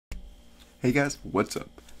Hey guys, what's up?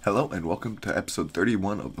 Hello and welcome to episode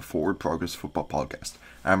 31 of the Forward Progress Football Podcast.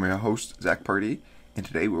 I'm your host, Zach Purdy, and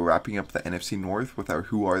today we're wrapping up the NFC North with our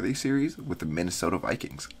Who Are They series with the Minnesota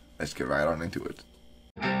Vikings. Let's get right on into it.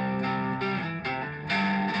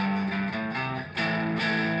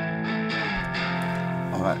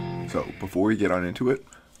 Alright, so before we get on into it,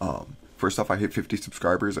 first off I hit 50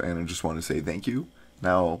 subscribers and I just want to say thank you.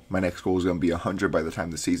 Now, my next goal is going to be 100 by the time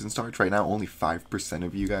the season starts. Right now, only 5%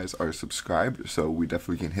 of you guys are subscribed, so we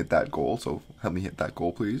definitely can hit that goal. So help me hit that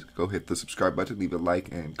goal, please. Go hit the subscribe button, leave a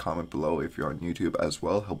like, and comment below if you're on YouTube as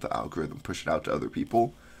well. Help the algorithm push it out to other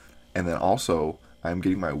people. And then also, I'm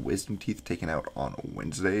getting my wisdom teeth taken out on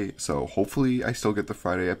Wednesday, so hopefully I still get the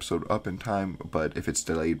Friday episode up in time, but if it's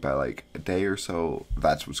delayed by like a day or so,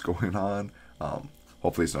 that's what's going on.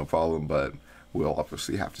 Hopefully it's no problem, but we'll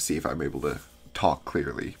obviously have to see if I'm able to talk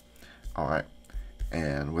clearly. Alright,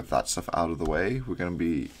 and with that stuff out of the way, we're going to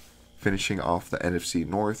be finishing off the NFC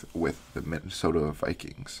North with the Minnesota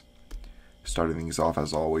Vikings. Starting things off,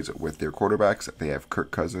 as always, with their quarterbacks. They have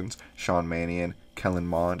Kirk Cousins, Sean Mannion, Kellen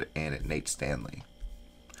Mond, and Nate Stanley.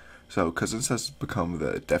 So Cousins has become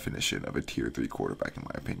the definition of a Tier 3 quarterback, in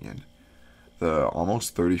my opinion. The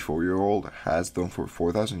almost 34-year-old has thrown for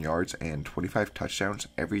 4,000 yards and 25 touchdowns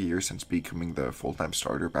every year since becoming the full-time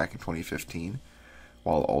starter back in 2015,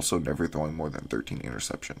 while also never throwing more than 13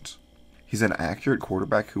 interceptions. He's an accurate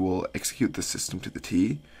quarterback who will execute the system to the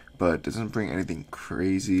T, but doesn't bring anything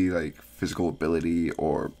crazy like physical ability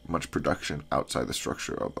or much production outside the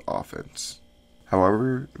structure of the offense.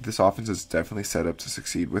 However, this offense is definitely set up to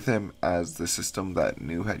succeed with him, as the system that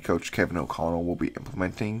new head coach Kevin O'Connell will be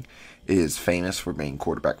implementing is famous for being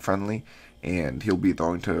quarterback friendly, and he'll be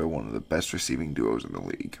throwing to one of the best receiving duos in the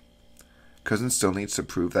league. Cousins still needs to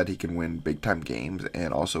prove that he can win big time games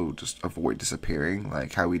and also just avoid disappearing,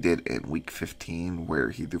 like how he did in week 15 where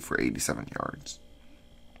he threw for 87 yards.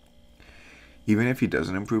 Even if he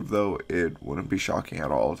doesn't improve, though, it wouldn't be shocking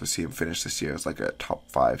at all to see him finish this year as like a top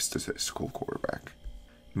 5 statistical quarterback.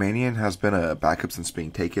 Mannion has been a backup since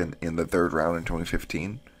being taken in the 3rd round in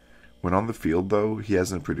 2015. When on the field, though, he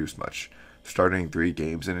hasn't produced much, starting 3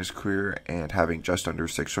 games in his career and having just under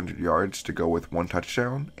 600 yards to go with 1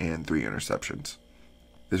 touchdown and 3 interceptions.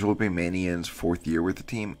 This will be Mannion's 4th year with the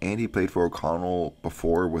team, and he played for O'Connell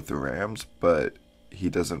before with the Rams, but he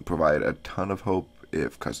doesn't provide a ton of hope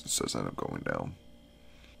if Cousins does end up going down.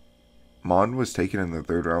 Mond was taken in the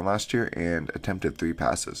 3rd round last year and attempted 3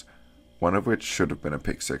 passes, one of which should have been a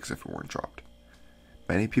pick 6 if it weren't dropped.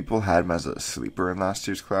 Many people had him as a sleeper in last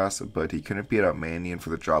year's class, but he couldn't beat out Mannion for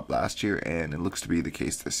the job last year, and it looks to be the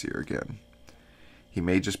case this year again. He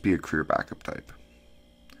may just be a career backup type.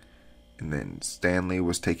 And then Stanley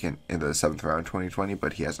was taken in the 7th round in 2020,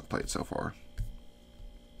 but he hasn't played so far.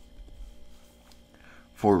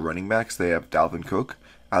 For running backs, they have Dalvin Cook,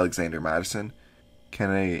 Alexander Madison,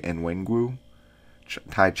 Kene Nwangwu,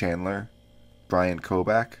 Ty Chandler, Brian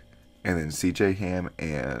Koback, and then CJ Ham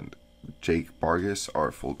and Jake Bargas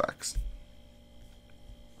are fullbacks.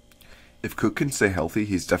 If Cook can stay healthy,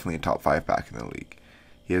 he's definitely a top 5 back in the league.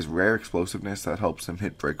 He has rare explosiveness that helps him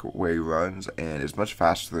hit breakaway runs and is much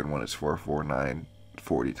faster than what his 4.49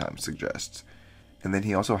 40 times suggests. And then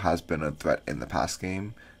he also has been a threat in the pass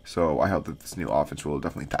game, so I hope that this new offense will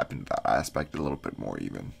definitely tap into that aspect a little bit more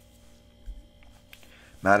even.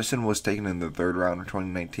 Madison was taken in the 3rd round of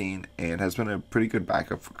 2019 and has been a pretty good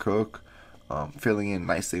backup for Cook, filling in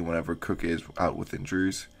nicely whenever Cook is out with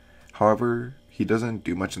injuries. However, he doesn't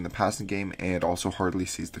do much in the passing game and also hardly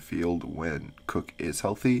sees the field when Cook is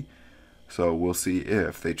healthy, so we'll see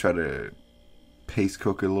if they try to pace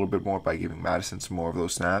Cook a little bit more by giving Madison some more of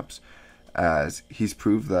those snaps, as he's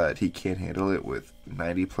proved that he can handle it with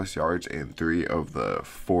 90 plus yards in 3 of the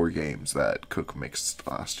 4 games that Cook mixed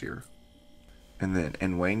last year. And then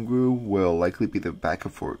Nwangwu will likely be the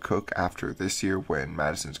backup for Cook after this year when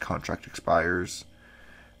Madison's contract expires.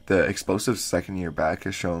 The explosive 2nd-year back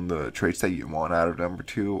has shown the traits that you want out of number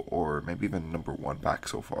 2 or maybe even number 1 back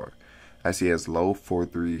so far, as he has low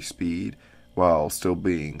 4.3 speed while still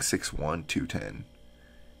being 6'1", 210.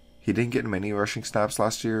 He didn't get many rushing snaps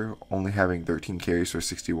last year, only having 13 carries for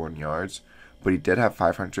 61 yards, but he did have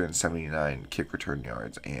 579 kick return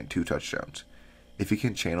yards and 2 touchdowns. If he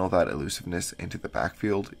can channel that elusiveness into the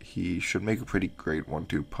backfield, he should make a pretty great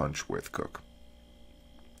 1-2 punch with Cook.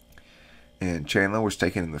 And Chandler was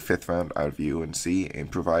taken in the 5th round out of UNC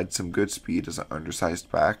and provides some good speed as an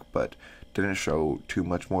undersized back, but didn't show too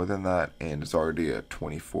much more than that and is already a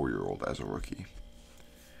 24-year-old as a rookie.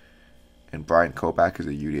 And Brian Koback is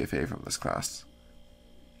a UDFA from this class.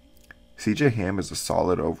 CJ Ham is a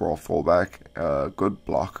solid overall fullback, a good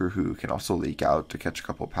blocker who can also leak out to catch a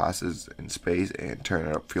couple passes in space and turn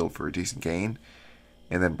it upfield for a decent gain.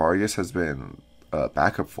 And then Vargas has been a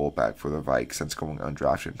backup fullback for the Vikes since going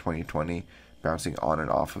undrafted in 2020, bouncing on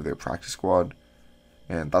and off of their practice squad.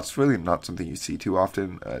 And that's really not something you see too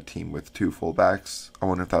often, a team with two fullbacks. I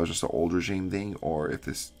wonder if that was just an old regime thing or if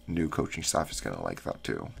this new coaching staff is going to like that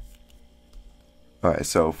too. Alright,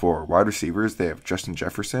 so for wide receivers, they have Justin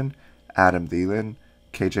Jefferson, Adam Thielen,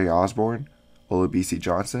 KJ Osborne, Olabisi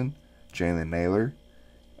Johnson, Jalen Naylor,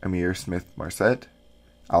 Amir Smith-Marset,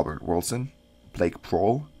 Albert Wilson, Blake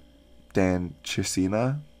Prohl, Dan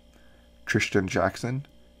Chisena, Tristan Jackson,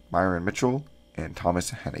 Myron Mitchell, and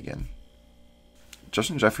Thomas Hennigan.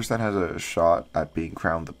 Justin Jefferson has a shot at being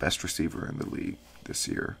crowned the best receiver in the league this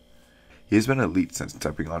year. He has been elite since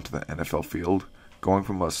stepping onto the NFL field, going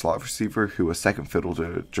from a slot receiver who was second fiddle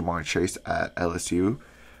to Jamar Chase at LSU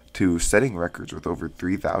to setting records with over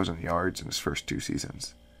 3,000 yards in his first 2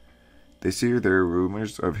 seasons. This year, there are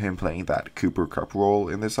rumors of him playing that Cooper Kupp role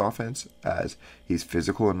in this offense, as he's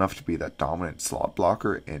physical enough to be that dominant slot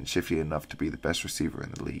blocker and shifty enough to be the best receiver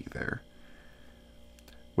in the league there.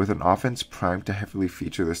 With an offense primed to heavily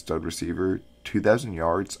feature the stud receiver, 2,000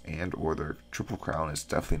 yards and or the Triple Crown is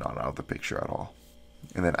definitely not out of the picture at all.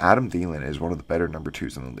 And then Adam Thielen is one of the better number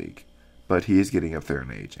 2s in the league, but he is getting up there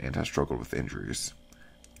in age and has struggled with injuries.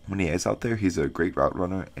 When he is out there, he's a great route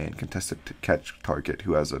runner and contested catch target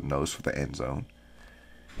who has a nose for the end zone.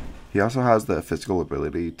 He also has the physical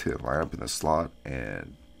ability to line up in the slot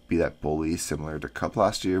and be that bully similar to Kupp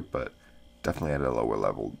last year, but definitely at a lower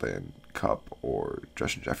level than Kupp or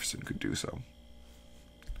Justin Jefferson could do so.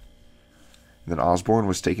 And then Osborne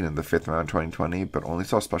was taken in the 5th round in 2020, but only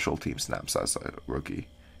saw special team snaps as a rookie.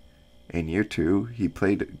 In year 2, he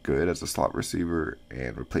played good as a slot receiver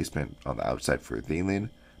and replacement on the outside for Thielen,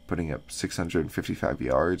 putting up 655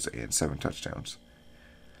 yards and 7 touchdowns.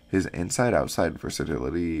 His inside-outside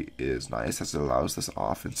versatility is nice as it allows this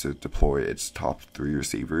offense to deploy its top 3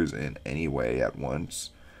 receivers in any way at once,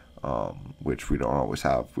 which we don't always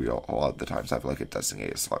have. We a lot of the times have like a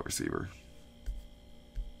designated slot receiver.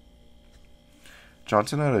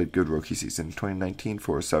 Johnson had a good rookie season in 2019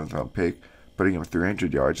 for a 7th round pick, putting up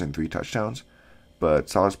 300 yards and 3 touchdowns, but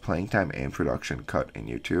saw his playing time and production cut in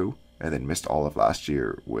year 2, and then missed all of last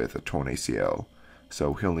year with a torn ACL.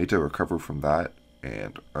 So he'll need to recover from that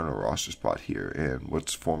and earn a roster spot here in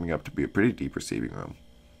what's forming up to be a pretty deep receiving room.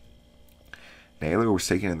 Naylor was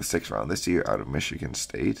taken in the 6th round this year out of Michigan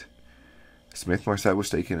State. Smith-Marset was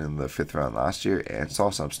taken in the 5th round last year and saw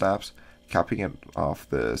some snaps, capping it off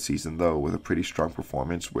the season though with a pretty strong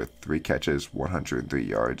performance with 3 catches, 103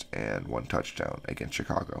 yards, and 1 touchdown against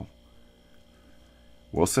Chicago.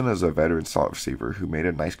 Wilson is a veteran slot receiver who made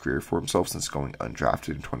a nice career for himself since going undrafted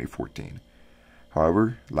in 2014.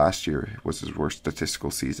 However, last year was his worst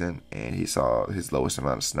statistical season, and he saw his lowest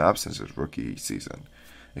amount of snaps since his rookie season,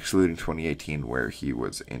 excluding 2018 where he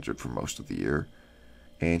was injured for most of the year,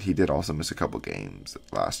 and he did also miss a couple games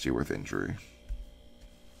last year with injury.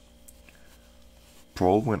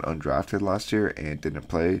 Prohl went undrafted last year and didn't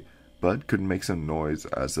play, but could make some noise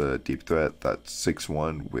as a deep threat that's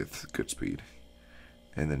 6'1" with good speed.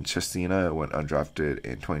 And then Chisena went undrafted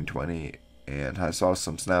in 2020 and saw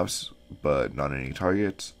some snaps, but not any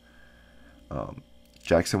targets.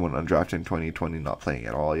 Jackson went undrafted in 2020, not playing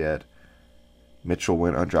at all yet. Mitchell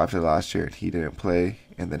went undrafted last year and he didn't play.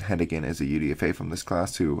 And then Hennigan is a UDFA from this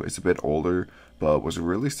class who is a bit older, but was a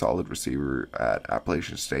really solid receiver at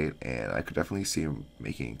Appalachian State, and I could definitely see him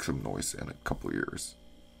making some noise in a couple years.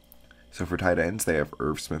 So for tight ends, they have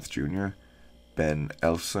Irv Smith Jr., Ben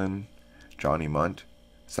Elson, Johnny Munt,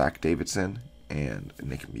 Zach Davidson, and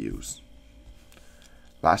Nick Muse.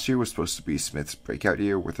 Last year was supposed to be Smith's breakout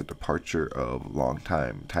year with the departure of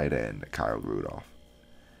longtime tight end Kyle Rudolph.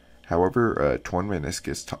 However, a torn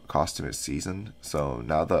meniscus cost him his season, so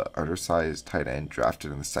now the undersized tight end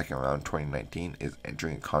drafted in the 2nd round in 2019 is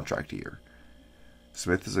entering a contract year.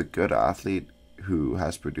 Smith is a good athlete who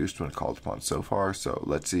has produced when called upon so far, so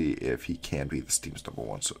let's see if he can be this team's number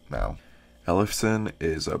 1 now. Ellison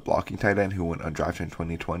is a blocking tight end who went undrafted in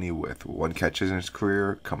 2020 with 1 catch in his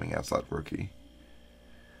career, coming as that rookie.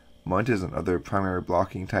 Munt is another primary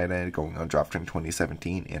blocking tight end going undrafted in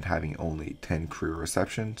 2017 and having only 10 career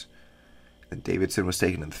receptions. And Davidson was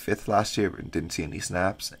taken in the 5th last year and didn't see any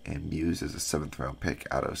snaps, and Muse is a 7th round pick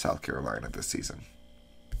out of South Carolina this season.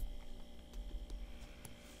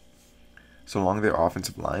 So along their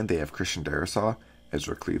offensive line, they have Christian Darrisaw,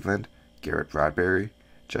 Ezra Cleveland, Garrett Bradbury,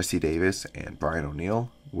 Jesse Davis, and Brian O'Neill,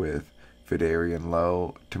 with Fidarian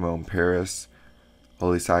Lowe, Timon Paris,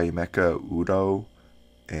 Olisai Mecca Udo,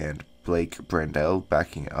 and Blake Brandell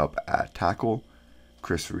backing up at tackle,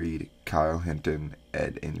 Chris Reed, Kyle Hinton,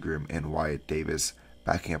 Ed Ingram, and Wyatt Davis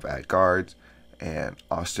backing up at guards, and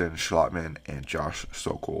Austin Schlottman and Josh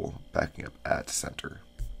Sokol backing up at center.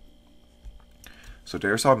 So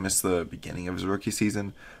Darrisaw missed the beginning of his rookie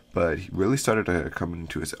season, but he really started to come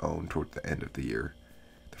into his own toward the end of the year.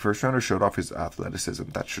 The first rounder showed off his athleticism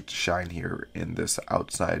that should shine here in this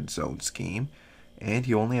outside zone scheme, and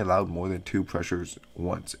he only allowed more than 2 pressures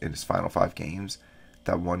once in his final 5 games,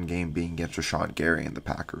 that one game being against Rashawn Gary and the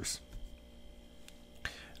Packers.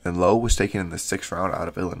 Then Lowe was taken in the 6th round out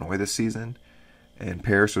of Illinois this season, and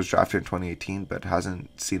Paris was drafted in 2018 but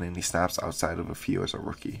hasn't seen any snaps outside of a few as a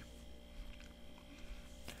rookie.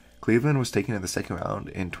 Cleveland was taken in the 2nd round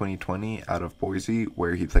in 2020 out of Boise,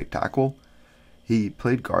 where he played tackle. He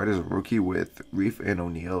played guard as a rookie with Reef and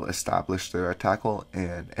O'Neal established there at tackle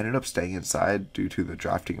and ended up staying inside due to the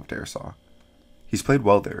drafting of Darrisaw. He's played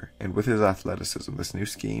well there, and with his athleticism, this new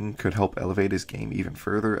scheme could help elevate his game even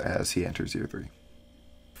further as he enters year 3.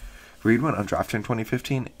 Reed went undrafted in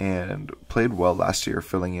 2015 and played well last year,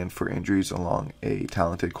 filling in for injuries along a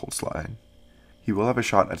talented Colts line. He will have a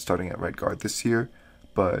shot at starting at right guard this year,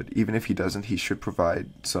 but even if he doesn't, he should provide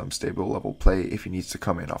some stable level play if he needs to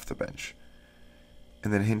come in off the bench.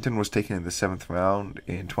 And then Hinton was taken in the 7th round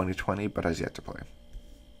in 2020, but has yet to play.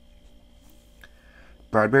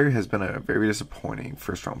 Bradbury has been a very disappointing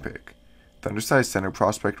first-round pick. The undersized center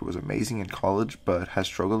prospect was amazing in college, but has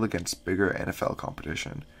struggled against bigger NFL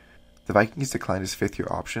competition. The Vikings declined his 5th-year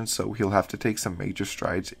option, so he'll have to take some major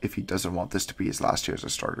strides if he doesn't want this to be his last year as a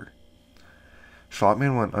starter.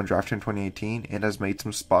 Schlottman went undrafted in 2018 and has made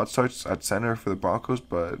some spot starts at center for the Broncos,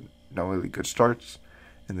 but not really good starts.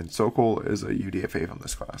 And then Sokol is a UDFA from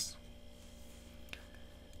this class.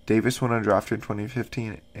 Davis went undrafted in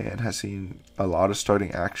 2015 and has seen a lot of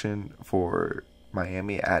starting action for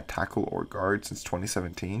Miami at tackle or guard since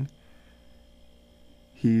 2017.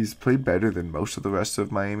 He's played better than most of the rest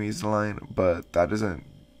of Miami's line, but that isn't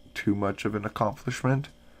too much of an accomplishment.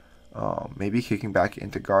 Maybe kicking back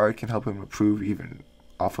into guard can help him improve even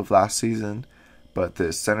off of last season, but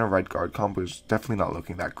the center-right guard combo is definitely not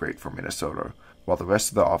looking that great for Minnesota, while the rest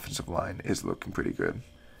of the offensive line is looking pretty good.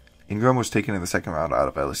 Ingram was taken in the 2nd round out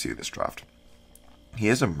of LSU this draft. He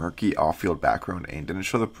has a murky off-field background and didn't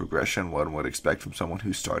show the progression one would expect from someone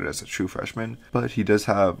who started as a true freshman, but he does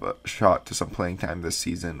have a shot to some playing time this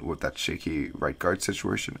season with that shaky right guard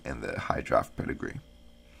situation and the high draft pedigree.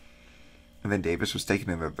 And then Davis was taken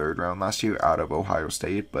in the 3rd round last year out of Ohio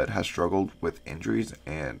State, but has struggled with injuries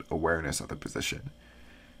and awareness of the position.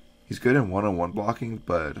 He's good in one-on-one blocking,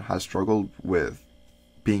 but has struggled with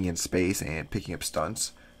being in space and picking up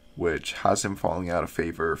stunts, which has him falling out of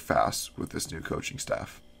favor fast with this new coaching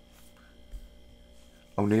staff.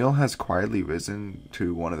 O'Neal has quietly risen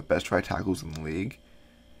to one of the best right tackles in the league.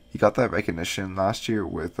 He got that recognition last year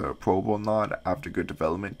with a Pro Bowl nod after good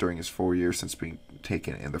development during his 4 years since being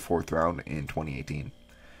taken in the 4th round in 2018.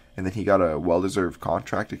 And then he got a well-deserved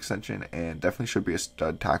contract extension and definitely should be a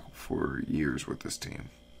stud tackle for years with this team.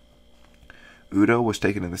 Udo was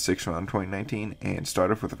taken in the 6th round in 2019 and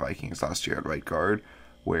started for the Vikings last year at right guard,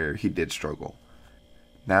 where he did struggle.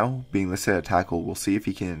 Now, being listed at tackle, we'll see if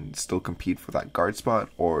he can still compete for that guard spot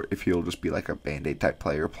or if he'll just be like a Band-Aid type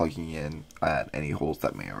player plugging in at any holes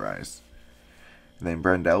that may arise. And then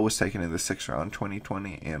Brandell was taken in the 6th round in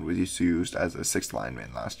 2020 and was used as a 6th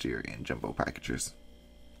lineman last year in jumbo packages.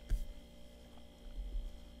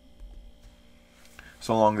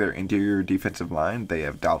 So along their interior defensive line, they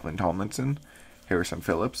have Dalvin Tomlinson, Harrison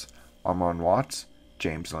Phillips, Armon Watts,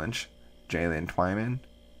 James Lynch, Jalen Twyman,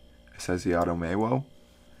 Cesiato Mayo,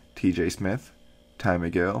 TJ Smith, Ty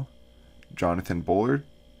McGill, Jonathan Bullard,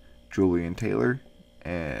 Julian Taylor,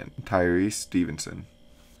 and Tyrese Stevenson.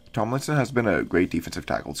 Tomlinson has been a great defensive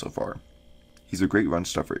tackle so far. He's a great run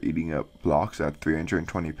stuffer, eating up blocks at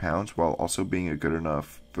 320 pounds while also being a good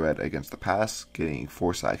enough threat against the pass, getting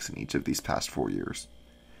 4 sacks in each of these past 4 years.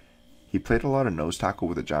 He played a lot of nose tackle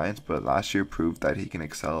with the Giants, but last year proved that he can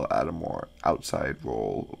excel at a more outside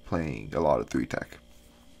role, playing a lot of 3-tech.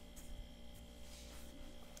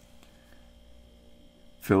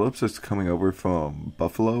 Phillips is coming over from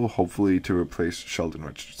Buffalo, hopefully to replace Sheldon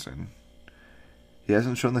Richardson. He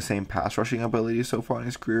hasn't shown the same pass rushing ability so far in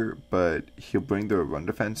his career, but he'll bring the run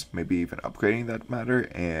defense, maybe even upgrading that matter,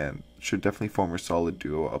 and should definitely form a solid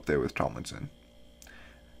duo up there with Tomlinson.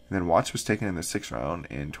 And then Watts was taken in the 6th round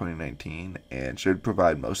in 2019 and should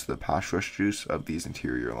provide most of the pass rush juice of these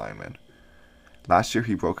interior linemen. Last year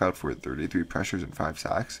he broke out for 33 pressures and 5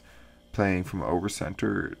 sacks, playing from over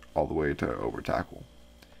center all the way to over tackle.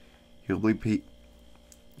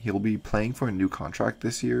 He'll be playing for a new contract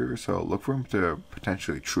this year, so look for him to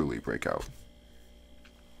potentially truly break out.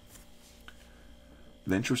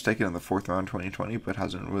 Lynch was taken in the 4th round 2020, but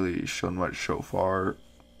hasn't really shown much so far.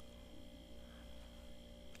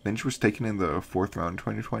 Lynch was taken in the 4th round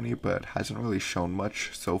 2020, but hasn't really shown much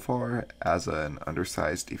so far as an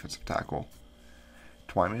undersized defensive tackle.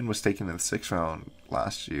 Twyman was taken in the 6th round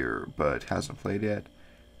last year, but hasn't played yet.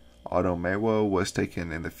 Otto Mewo was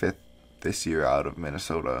taken in the 5th this year out of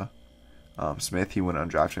Minnesota. Smith, he went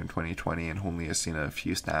undrafted in 2020 and only has seen a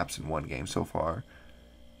few snaps in one game so far.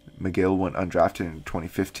 McGill went undrafted in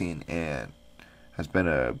 2015 and has been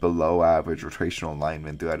a below-average rotational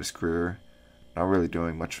lineman throughout his career, not really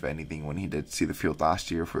doing much of anything when he did see the field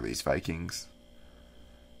last year for these Vikings.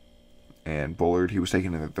 And Bullard, he was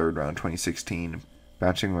taken in the 3rd round 2016,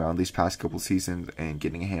 bouncing around these past couple seasons and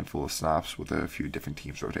getting a handful of snaps with a few different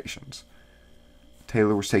teams' rotations.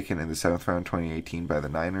 Taylor was taken in the 7th round 2018 by the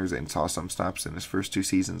Niners and saw some snaps in his first 2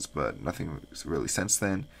 seasons, but nothing really since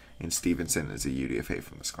then, and Stevenson is a UDFA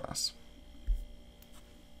from this class.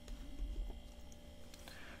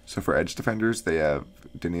 So for edge defenders, they have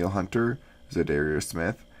Danielle Hunter, Zadarius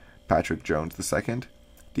Smith, Patrick Jones II,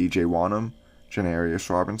 DJ Wanham, Janarius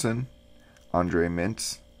Robinson, Andre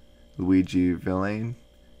Mintz, Luigi Villain,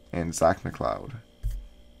 and Zach McLeod.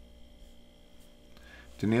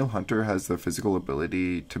 Danielle Hunter has the physical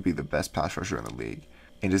ability to be the best pass rusher in the league,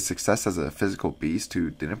 and his success as a physical beast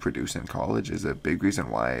who didn't produce in college is a big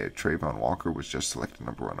reason why Trayvon Walker was just selected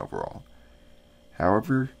number 1 overall.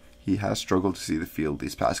 However, he has struggled to see the field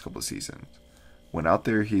these past couple of seasons. When out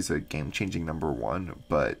there, he's a game-changing number 1,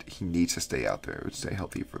 but he needs to stay out there to stay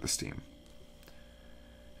healthy for this team.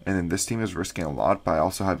 And then this team is risking a lot by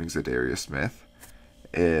also having Zadarius Smith.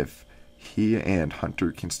 If he and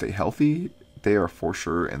Hunter can stay healthy, they are for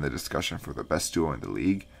sure in the discussion for the best duo in the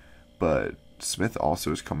league, but Smith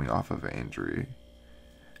also is coming off of an injury.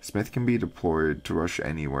 Smith can be deployed to rush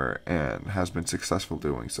anywhere and has been successful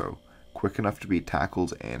doing so, quick enough to beat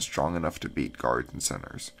tackles and strong enough to beat guards and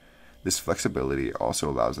centers. This flexibility also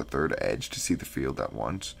allows a third edge to see the field at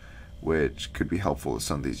once, which could be helpful as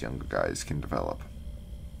some of these younger guys can develop.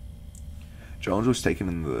 Jones was taken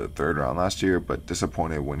in the 3rd round last year, but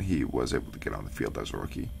disappointed when he was able to get on the field as a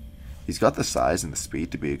rookie. He's got the size and the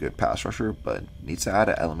speed to be a good pass rusher, but needs to add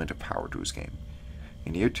an element of power to his game.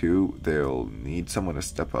 In year 2, they'll need someone to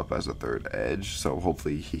step up as a third edge, so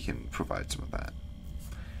hopefully he can provide some of that.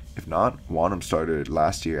 If not, Wanham started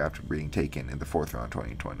last year after being taken in the 4th round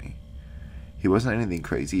 2020. He wasn't anything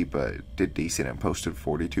crazy, but did decent and posted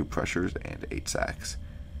 42 pressures and 8 sacks.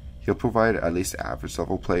 He'll provide at least average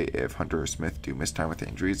level play if Hunter or Smith do miss time with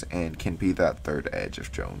injuries, and can be that third edge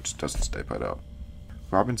if Jones doesn't step it up.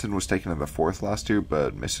 Robinson was taken in the 4th last year,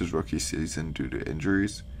 but missed his rookie season due to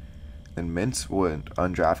injuries. Then Mintz went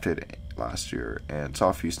undrafted last year and saw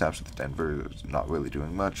a few snaps with Denver, not really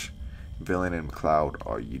doing much. Villain and McLeod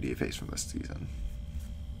are UDFAs from this season.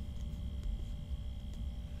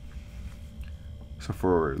 So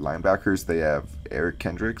for linebackers, they have Eric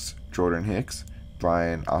Kendricks, Jordan Hicks,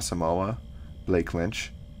 Brian Asamoah, Blake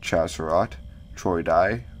Lynch, Chaz Surratt, Troy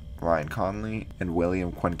Dye, Ryan Conley, and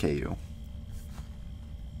William Quenkeyu.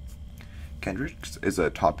 Kendricks is a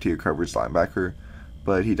top-tier coverage linebacker,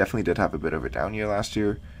 but he definitely did have a bit of a down year last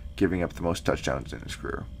year, giving up the most touchdowns in his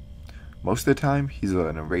career. Most of the time, he's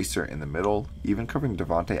an eraser in the middle, even covering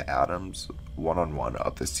Devontae Adams one-on-one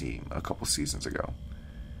up the seam a couple seasons ago.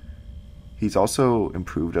 He's also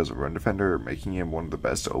improved as a run defender, making him one of the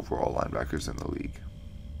best overall linebackers in the league.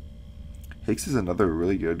 Hicks is another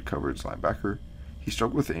really good coverage linebacker. He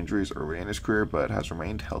struggled with injuries early in his career, but has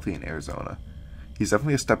remained healthy in Arizona. He's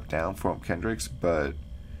definitely a step down from Kendricks, but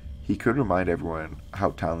he could remind everyone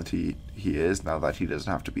how talented he is now that he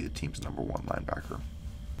doesn't have to be the team's number 1 linebacker.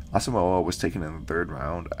 Asamoah was taken in the 3rd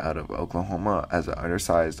round out of Oklahoma as an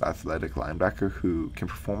undersized athletic linebacker who can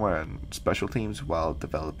perform on special teams while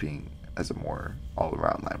developing as a more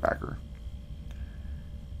all-around linebacker.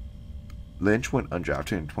 Lynch went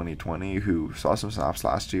undrafted in 2020, who saw some snaps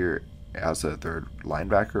last year as a 3rd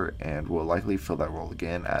linebacker and will likely fill that role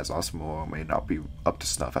again, as Asamoah may not be up to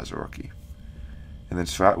snuff as a rookie. And then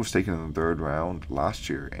Surratt was taken in the 3rd round last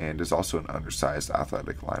year and is also an undersized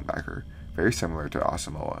athletic linebacker, very similar to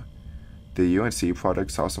Asamoah. The UNC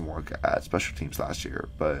product saw some work at special teams last year,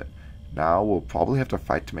 but now we'll probably have to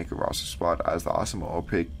fight to make a roster spot, as the Asamoah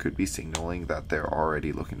pick could be signaling that they're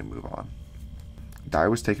already looking to move on. Dye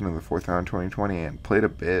was taken in the 4th round 2020 and played a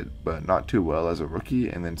bit, but not too well as a rookie,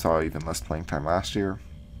 and then saw even less playing time last year.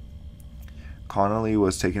 Connolly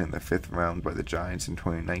was taken in the 5th round by the Giants in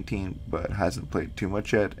 2019, but hasn't played too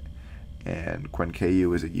much yet, and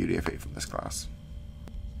Quenkeyu is a UDFA from this class.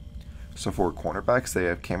 So for cornerbacks, they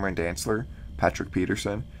have Cameron Dantzler, Patrick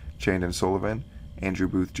Peterson, Chandon Sullivan, Andrew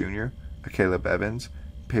Booth Jr., Caleb Evans,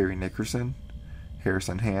 Perry Nickerson,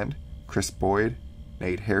 Harrison Hand, Chris Boyd,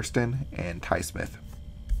 Nate Hairston, and Ty Smith.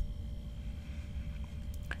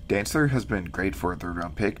 Dantzler has been great for a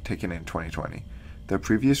third-round pick taken in 2020. The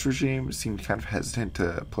previous regime seemed kind of hesitant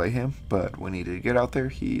to play him, but when he did get out there,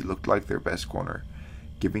 he looked like their best corner,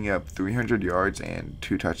 giving up 300 yards and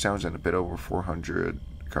 2 touchdowns and a bit over 400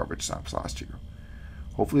 coverage snaps last year.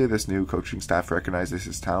 Hopefully this new coaching staff recognizes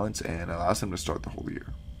his talents and allows him to start the whole year.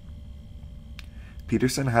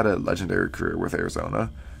 Peterson had a legendary career with Arizona,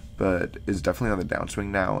 but is definitely on the downswing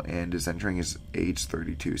now and is entering his age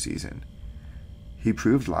 32 season. He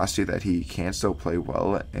proved last year that he can still play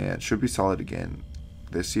well and should be solid again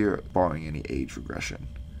this year, barring any age regression.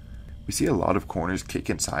 We see a lot of corners kick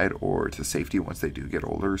inside or to safety once they do get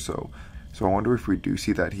older, so I wonder if we do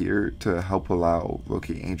see that here to help allow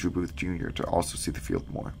rookie Andrew Booth Jr. to also see the field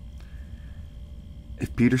more.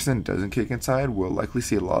 If Peterson doesn't kick inside, we'll likely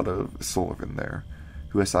see a lot of Sullivan there,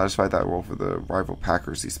 who has satisfied that role for the rival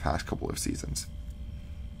Packers these past couple of seasons.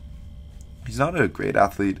 He's not a great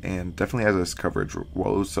athlete and definitely has his coverage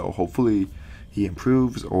woes, so hopefully he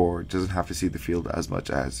improves or doesn't have to see the field as much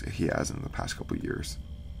as he has in the past couple of years.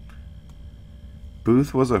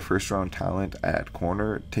 Booth was a first-round talent at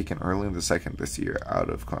corner taken early in the second this year out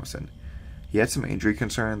of Clemson. He had some injury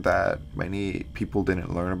concern that many people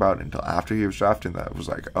didn't learn about until after he was drafted, and that was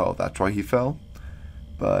like, oh, that's why he fell.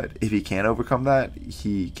 But if he can overcome that,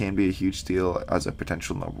 he can be a huge steal as a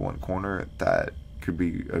potential number 1 corner that could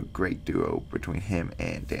be a great duo between him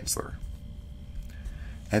and Dantzler.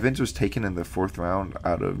 Evans was taken in the 4th round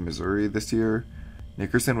out of Missouri this year.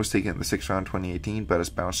 Nickerson was taken in the 6th round 2018, but has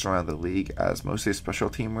bounced around the league as mostly a special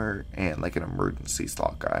teamer and like an emergency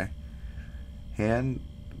slot guy. Hand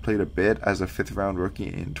played a bit as a 5th round rookie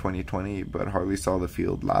in 2020, but hardly saw the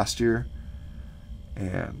field last year.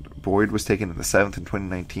 And Boyd was taken in the 7th in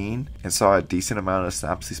 2019 and saw a decent amount of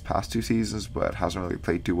snaps these past 2 seasons, but hasn't really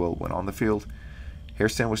played too well when on the field.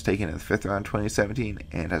 Hairston was taken in the 5th round 2017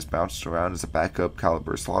 and has bounced around as a backup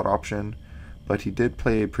caliber slot option, but he did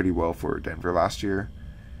play pretty well for Denver last year.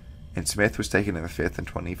 And Smith was taken in the 5th in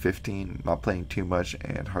 2015, not playing too much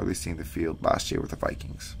and hardly seeing the field last year with the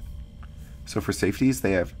Vikings. So for safeties,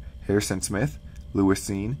 they have Harrison Smith, Lewis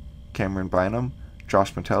Seen, Cameron Bynum,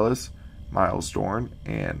 Josh Metellus, Miles Dorn,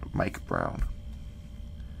 and Mike Brown.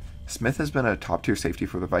 Smith has been a top-tier safety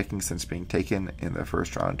for the Vikings since being taken in the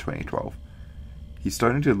 1st round in 2012. He's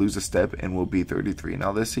starting to lose a step and will be 33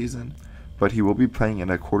 now this season, but he will be playing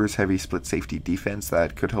in a quarters-heavy split safety defense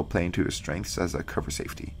that could help play into his strengths as a cover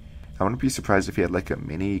safety. I wouldn't be surprised if he had like a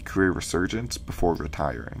mini career resurgence before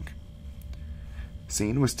retiring.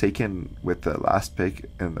 Seen was taken with the last pick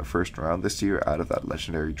in the 1st round this year out of that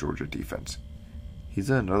legendary Georgia defense. He's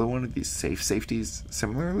another one of these safe safeties,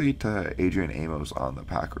 similarly to Adrian Amos on the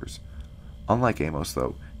Packers. Unlike Amos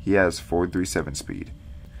though, he has 4.37 speed.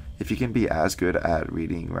 If he can be as good at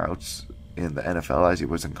reading routes in the NFL as he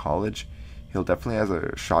was in college, he'll definitely have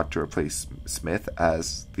a shot to replace Smith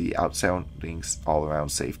as the outstanding all-around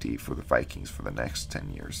safety for the Vikings for the next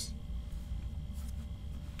 10 years.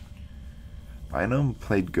 Bynum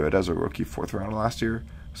played good as a rookie 4th round last year,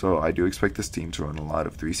 so I do expect this team to run a lot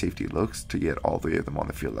of 3 safety looks to get all 3 of them on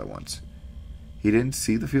the field at once. He didn't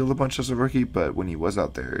see the field a bunch as a rookie, but when he was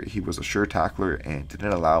out there, he was a sure tackler and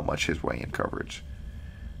didn't allow much his way in coverage.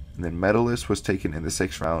 And then Metellus was taken in the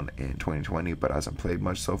 6th round in 2020, but hasn't played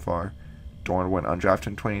much so far. Dorn went undrafted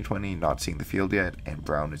in 2020, not seeing the field yet, and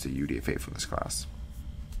Brown is a UDFA from this class.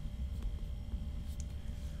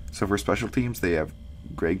 So for special teams, they have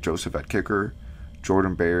Greg Joseph at kicker,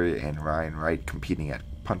 Jordan Berry and Ryan Wright competing at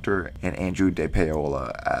punter, and Andrew DePaola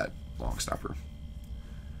at long snapper.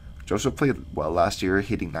 Joseph played well last year,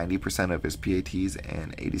 hitting 90% of his PATs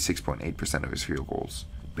and 86.8% of his field goals.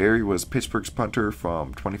 Berry was Pittsburgh's punter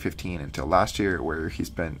from 2015 until last year, where he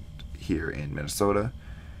spent here in Minnesota.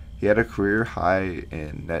 He had a career high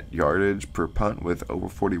in net yardage per punt with over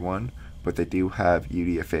 41, but they do have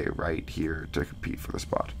UDFA right here to compete for the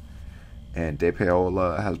spot. And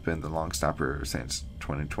DePaola has been the long snapper since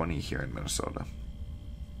 2020 here in Minnesota.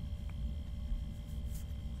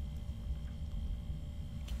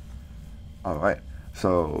 Alright,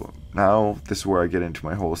 so now this is where I get into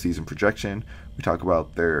my whole season projection. We talk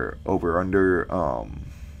about their over-under,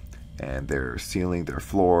 and their ceiling, their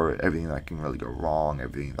floor, everything that can really go wrong,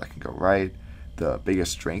 everything that can go right, the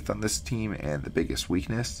biggest strength on this team and the biggest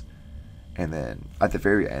weakness. And then at the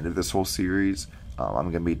very end of this whole series,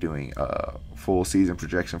 I'm going to be doing a full season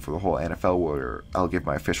projection for the whole NFL where I'll give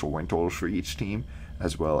my official win totals for each team,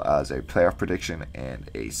 as well as a playoff prediction and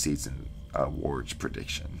a season awards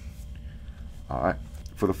prediction. Alright,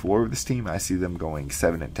 for the floor of this team, I see them going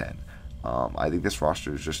 7-10. I think this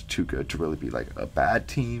roster is just too good to really be like a bad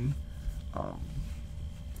team.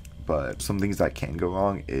 But some things that can go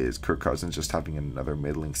wrong is Kirk Cousins just having another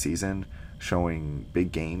middling season, showing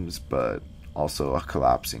big games, but also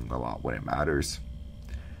collapsing a lot when it matters.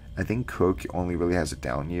 I think Cook only really has a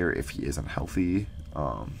down year if he isn't healthy.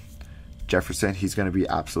 Jefferson, he's going to be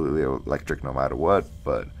absolutely electric no matter what,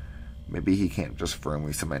 but maybe he can't just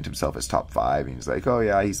firmly cement himself as top 5. And he's like, oh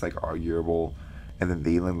yeah, he's like arguable. And then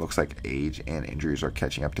Thielen looks like age and injuries are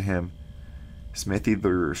catching up to him. Smith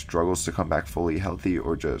either struggles to come back fully healthy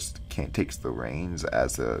or just can't take the reins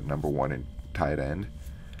as a number 1 in tight end.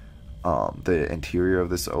 The interior of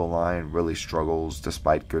this O-line really struggles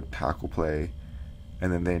despite good tackle play.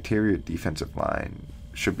 And then the interior defensive line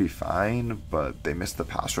should be fine, but they missed the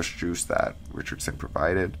pass rush juice that Richardson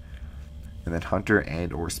provided. And then Hunter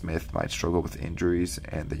and or Smith might struggle with injuries,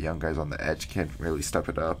 and the young guys on the edge can't really step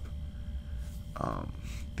it up.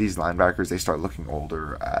 These linebackers, they start looking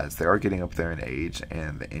older as they are getting up there in age,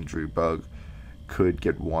 and the injury bug could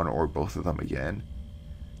get one or both of them again.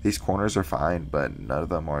 These corners are fine, but none of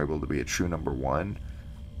them are able to be a true number 1.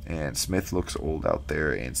 And Smith looks old out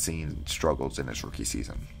there and seeing struggles in his rookie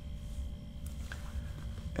season.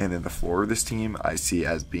 And then the floor of this team I see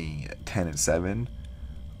as being 10-7.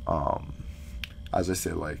 As I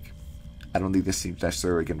said, like, I don't think this team's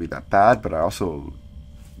necessarily going to be that bad, but I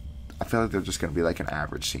feel like they're just going to be like an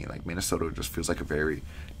average team. Like Minnesota just feels like a very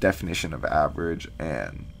definition of average,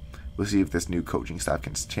 and we'll see if this new coaching staff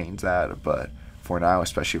can change that. But for now,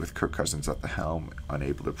 especially with Kirk Cousins at the helm,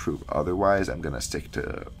 unable to prove otherwise, I'm going to stick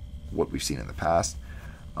to what we've seen in the past.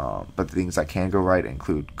 But the things that can go right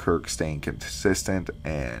include Kirk staying consistent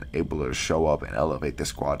and able to show up and elevate the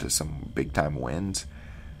squad to some big-time wins.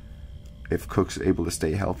 If Cook's able to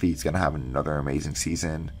stay healthy, he's going to have another amazing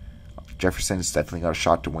season. Jefferson's definitely got a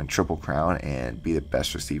shot to win Triple Crown and be the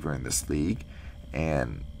best receiver in this league.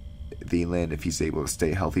 And Thielen, if he's able to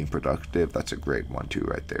stay healthy and productive, that's a great 1-2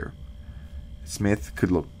 right there. Smith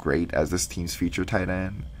could look great as this team's feature tight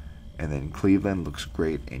end. And then Cleveland looks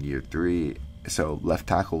great in year 3. So left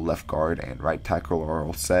tackle, left guard, and right tackle are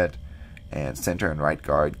all set. And center and right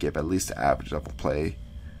guard give at least average level play.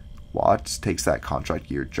 Watts takes that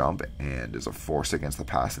contract year jump and is a force against the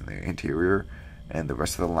pass in the interior. And the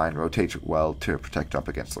rest of the line rotates well to protect up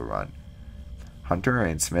against the run. Hunter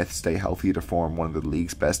and Smith stay healthy to form one of the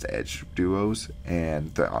league's best edge duos.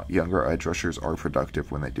 And the younger edge rushers are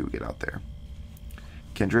productive when they do get out there.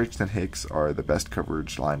 Kendricks and Hicks are the best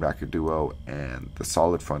coverage linebacker duo, and the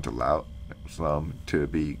solid front allows them to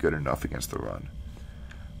be good enough against the run.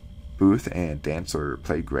 Booth and Dancer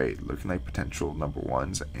play great, looking like potential number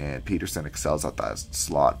 1s, and Peterson excels at that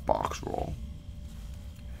slot box role.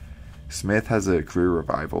 Smith has a career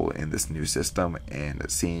revival in this new system,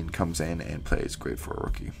 and Scene comes in and plays great for a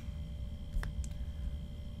rookie.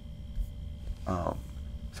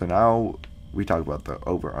 So now we talk about the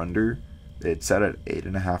over-under. It's set at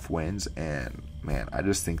 8.5 wins, and man, I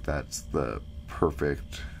just think that's the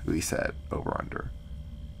perfectly set over-under.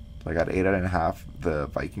 Like at 8.5, the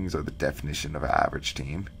Vikings are the definition of an average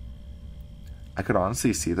team. I could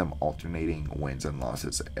honestly see them alternating wins and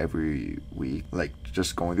losses every week, like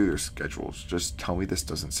just going through their schedules. Just tell me this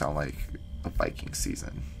doesn't sound like a Vikings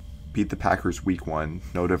season. Beat the Packers week 1,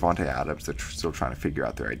 no Devontae Adams, they're still trying to figure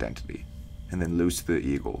out their identity. And then lose to the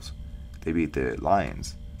Eagles. They beat the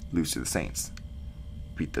Lions, lose to the Saints.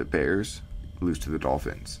 Beat the Bears, lose to the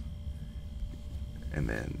Dolphins. And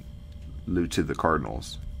then lose to the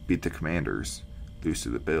Cardinals. Beat the Commanders, lose to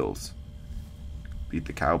the Bills. Beat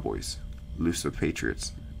the Cowboys, lose to the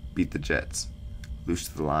Patriots. Beat the Jets, lose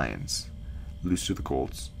to the Lions. Lose to the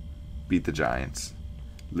Colts, beat the Giants.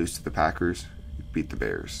 Lose to the Packers, beat the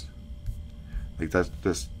Bears. Like that's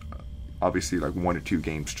just obviously like 1 or 2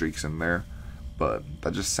 game streaks in there. But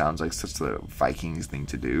that just sounds like such the Vikings thing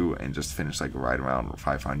to do, and just finish like right around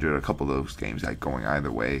 500. A couple of those games like going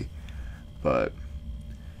either way. But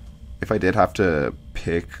if I did have to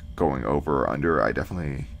pick going over or under, I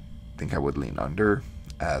definitely think I would lean under,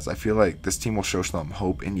 as I feel like this team will show some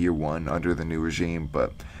hope in year 1 under the new regime,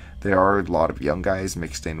 but there are a lot of young guys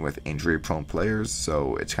mixed in with injury-prone players,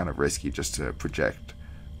 so it's kind of risky just to project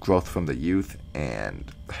growth from the youth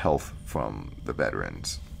and health from the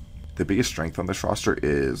veterans. The biggest strength on this roster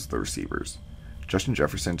is the receivers. Justin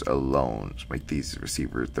Jefferson's alone make these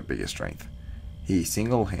receivers the biggest strength. He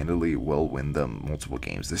single-handedly will win them multiple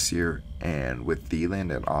games this year, and with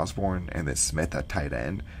Thielen and Osborne and then Smith at tight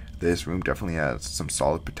end, this room definitely has some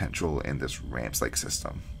solid potential in this Rams-like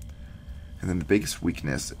system. And then the biggest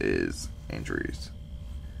weakness is injuries.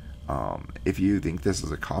 If you think this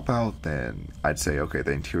is a cop-out, then I'd say, okay,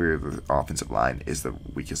 the interior of the offensive line is the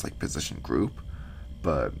weakest position group.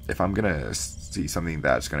 But if I'm going to see something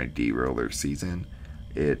that's going to derail their season,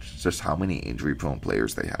 it's just how many injury-prone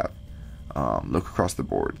players they have. Look across the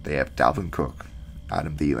board. They have Dalvin Cook,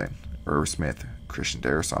 Adam Thielen, Irv Smith, Christian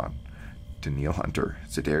Darrison, Danielle Hunter,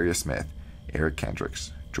 Za'Darius Smith, Eric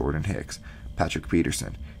Kendricks, Jordan Hicks, Patrick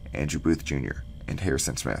Peterson, Andrew Booth Jr., and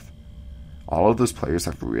Harrison Smith. All of those players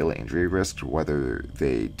have real injury risk, whether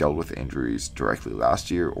they dealt with injuries directly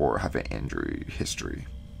last year or have an injury history.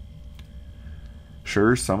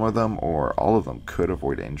 Sure, some of them or all of them could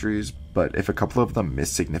avoid injuries, but if a couple of them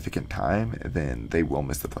miss significant time, then they will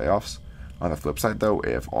miss the playoffs. On the flip side, though,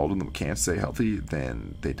 if all of them can't stay healthy,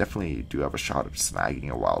 then they definitely do have a shot of snagging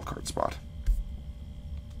a wildcard spot.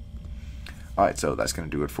 Alright, so that's going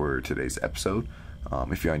to do it for today's episode.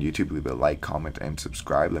 If you're on YouTube, leave a like, comment, and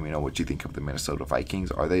subscribe. Let me know what you think of the Minnesota Vikings.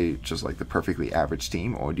 Are they just like the perfectly average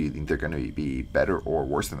team, or do you think they're going to be better or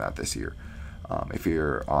worse than that this year? If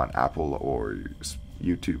you're on Apple or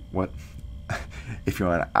YouTube, if you're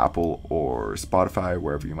on Apple or Spotify,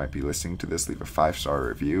 wherever you might be listening to this, leave a 5-star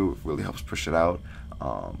review. It really helps push it out.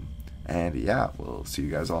 And yeah, we'll see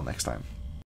you guys all next time.